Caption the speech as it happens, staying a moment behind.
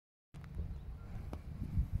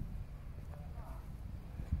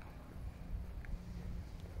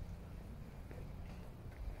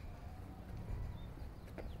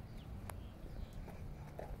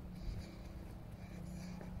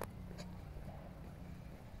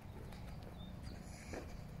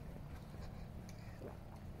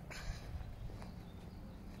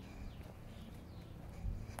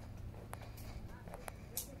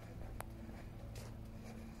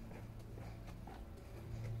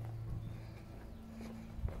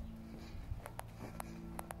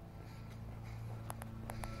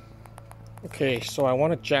Okay, so I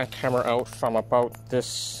want to jackhammer out from about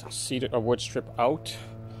this seated wood strip out.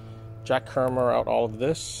 Jackhammer out all of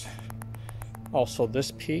this, also this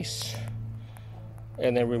piece,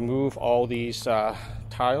 and then remove all these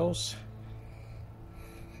tiles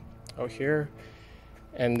out here.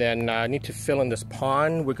 And then I need to fill in this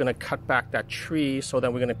pond. We're going to cut back that tree, so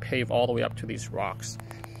then we're going to pave all the way up to these rocks.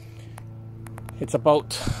 It's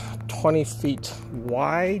about 20 feet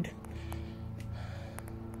wide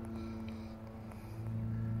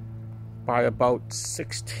by about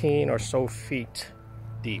 16 or so feet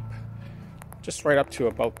deep, just right up to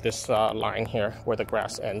about this line here where the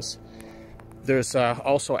grass ends. There's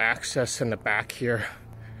also access in the back here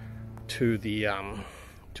to the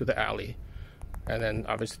alley, and then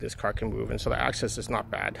obviously this car can move, and so the access is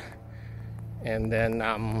not bad. And then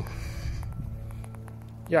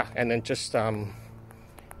yeah, and then just the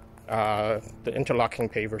interlocking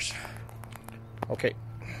pavers. Okay.